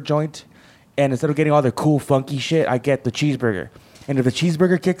burger joint and instead of getting all the cool, funky shit, I get the cheeseburger. And if the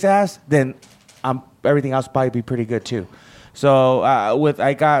cheeseburger kicks ass, then everything else will probably be pretty good too. So I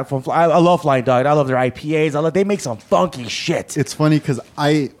love Flying Dog. I love their IPAs. They make some funky shit. It's funny because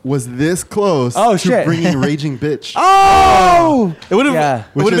I was this close shit. bringing Raging Bitch. Oh! It would have Yeah. it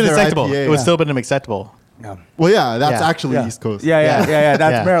would have Which been is their acceptable. IPA, It would yeah. still been acceptable. Yeah. Well, yeah, that's actually Yeah. East Coast. Yeah. That's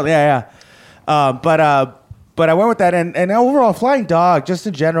Yeah. Maryland. Yeah. But I went with that, and overall, Flying Dog, just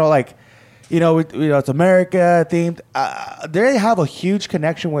in general, like, you know, it's America themed. They have a huge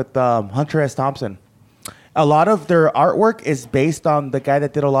connection with Hunter S. Thompson. A lot of their artwork is based on the guy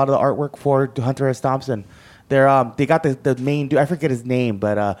that did a lot of the artwork for Hunter S. Thompson. They got the main dude. I forget his name,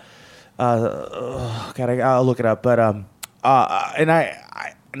 but I'll look it up. But and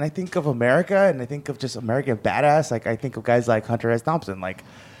I think of America, and I think of just American badass. Like I think of guys like Hunter S. Thompson, like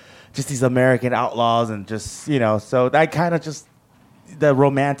just these American outlaws, and just, you know. So that kind of just, the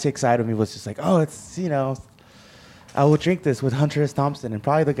romantic side of me was just like, oh, it's, you know, I will drink this with Hunter S. Thompson, and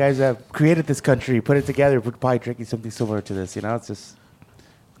probably the guys that created this country, put it together, would probably drinking something similar to this. You know, it's just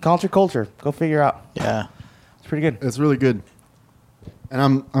culture. Go figure out. Yeah. It's pretty good. It's really good.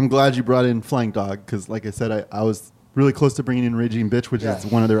 And I'm glad you brought in Flying Dog because, like I said, I was really close to bringing in Raging Bitch, which is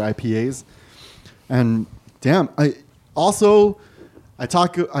one of their IPAs. And damn, I always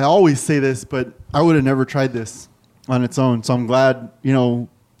say this, but I would have never tried this on its own. So I'm glad, you know,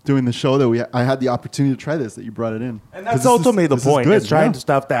 doing the show that I had the opportunity to try this, that you brought it in. And that's ultimately the point. Is trying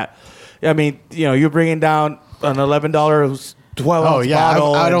stuff that, I mean, you know, you're bringing down an $11 12-ounce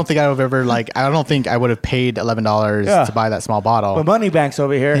bottle. I don't think I would have ever I don't think I would have paid $11 to buy that small bottle. But Moneybank's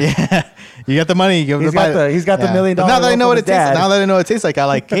over here. Yeah, you got the money. He's got the $1 million. Now that I know what it tastes, dad. now that I know what it tastes like, I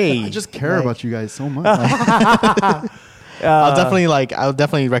like. Hey, I just care about you guys so much. I'll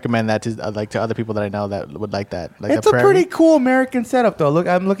definitely recommend that to other people that I know that would like that. Like It's a pretty cool American setup, though. Look,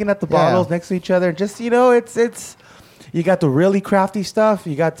 I'm looking at the bottles next to each other. Just, you know, it's you got the really crafty stuff.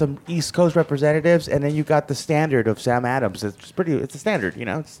 You got some East Coast representatives, and then you got the standard of Sam Adams. It's a standard, you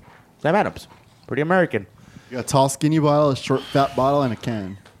know. It's Sam Adams, pretty American. You got a tall, skinny bottle, a short, fat bottle, and a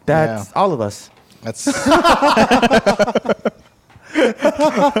can. That's all of us. That's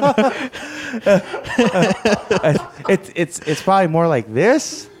It's probably more like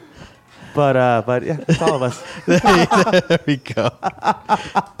this, but yeah, it's all of us. there we go.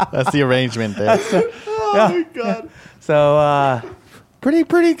 That's the arrangement there. Oh my God. So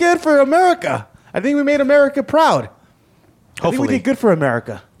pretty good for America. I think we made America proud. I think we Hopefully, did good for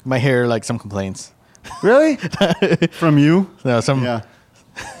America. might hear like some complaints. Really? From you? No, some. Yeah.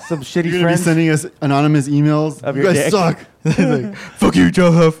 Some shitty You're going to be friends. sending us anonymous emails. Of You your guys dick. suck. Like, fuck you, Joe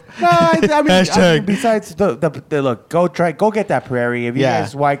Huff. No, I mean, Hashtag. besides the look, go get that Prairie. If you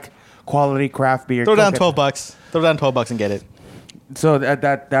guys like quality craft beer, Throw go down get $12. Throw down $12 and get it. So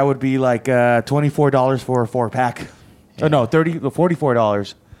that would be like $24 for a 4-pack. Oh no,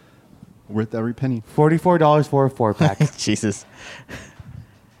 $44. Worth every penny. $44 for a 4-pack. Jesus.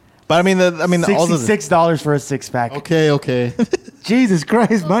 But I mean, all the $66 for a 6-pack. Okay. Jesus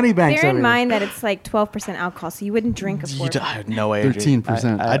Christ, money banks. Bear over in here. mind that it's like 12% alcohol, so you wouldn't drink a you 4 I have no way. I'd drink.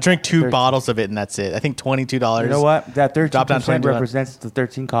 13%. I drank two 13. bottles of it, and that's it. I think $22. You know what? That Drop down 13% $20. represents the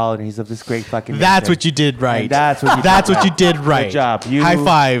 13 colonies of this great fucking That's nation. what you did right. And that's what you That's did what you right. did right. Good job. You- High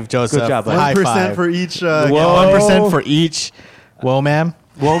five, Joseph. Good job, buddy. High 1% five. for each. Whoa. 1% for each. Whoa, ma'am.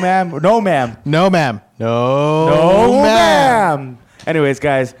 Whoa, ma'am. No, ma'am. No, ma'am. No, No, ma'am. Anyways,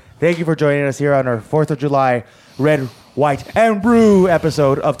 guys, thank you for joining us here on our 4th of July Red, White, and Brew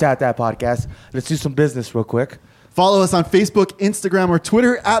episode of Tap That Podcast. Let's do some business real quick. Follow us on Facebook, Instagram, or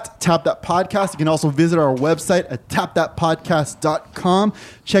Twitter at Tap That Podcast. You can also visit our website at tapthatpodcast.com.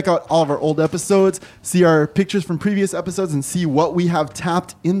 Check out all of our old episodes, see our pictures from previous episodes, and see what we have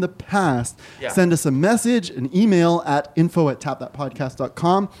tapped in the past. Yeah. Send us a message, an email at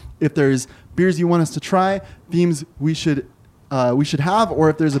info@tapthatpodcast.com. If there's beers you want us to try, themes we should have, or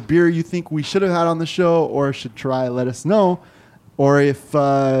if there's a beer you think we should have had on the show or should try, let us know. Or if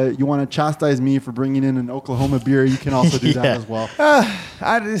you want to chastise me for bringing in an Oklahoma beer, you can also do that Yeah. as well.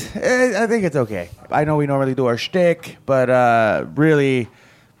 I think it's okay. I know we normally do our shtick, but really,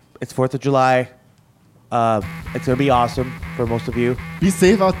 it's 4th of July. It's gonna be awesome for most of you. Be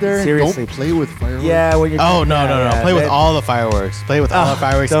safe out there. Seriously. Don't play with fireworks. Yeah, when you're. Oh no, yeah, Play with man. all the fireworks. Play with all the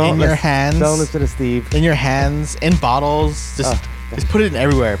fireworks Don't in your listen- hands. Don't listen to Steve. In your hands, in bottles. Just put it in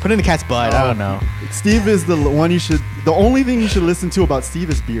everywhere. Put it in the cat's butt. I don't know. Steve is the one you should. The only thing you should listen to about Steve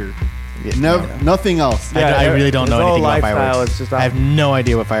is beer. Nothing else. Yeah, I really don't his know whole anything about lifestyle fireworks. is just I have no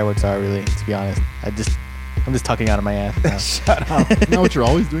idea what fireworks are, really, to be honest. I'm just talking out of my ass. now. Isn't that what you're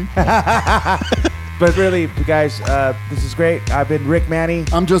always doing? But really, guys, this is great. I've been Rick Manny.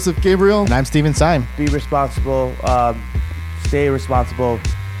 I'm Joseph Gabriel. And I'm Steven Syme. Be responsible. Stay responsible.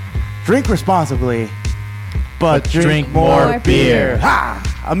 Drink responsibly. But drink more beer.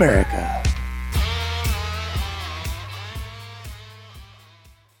 Ha! America.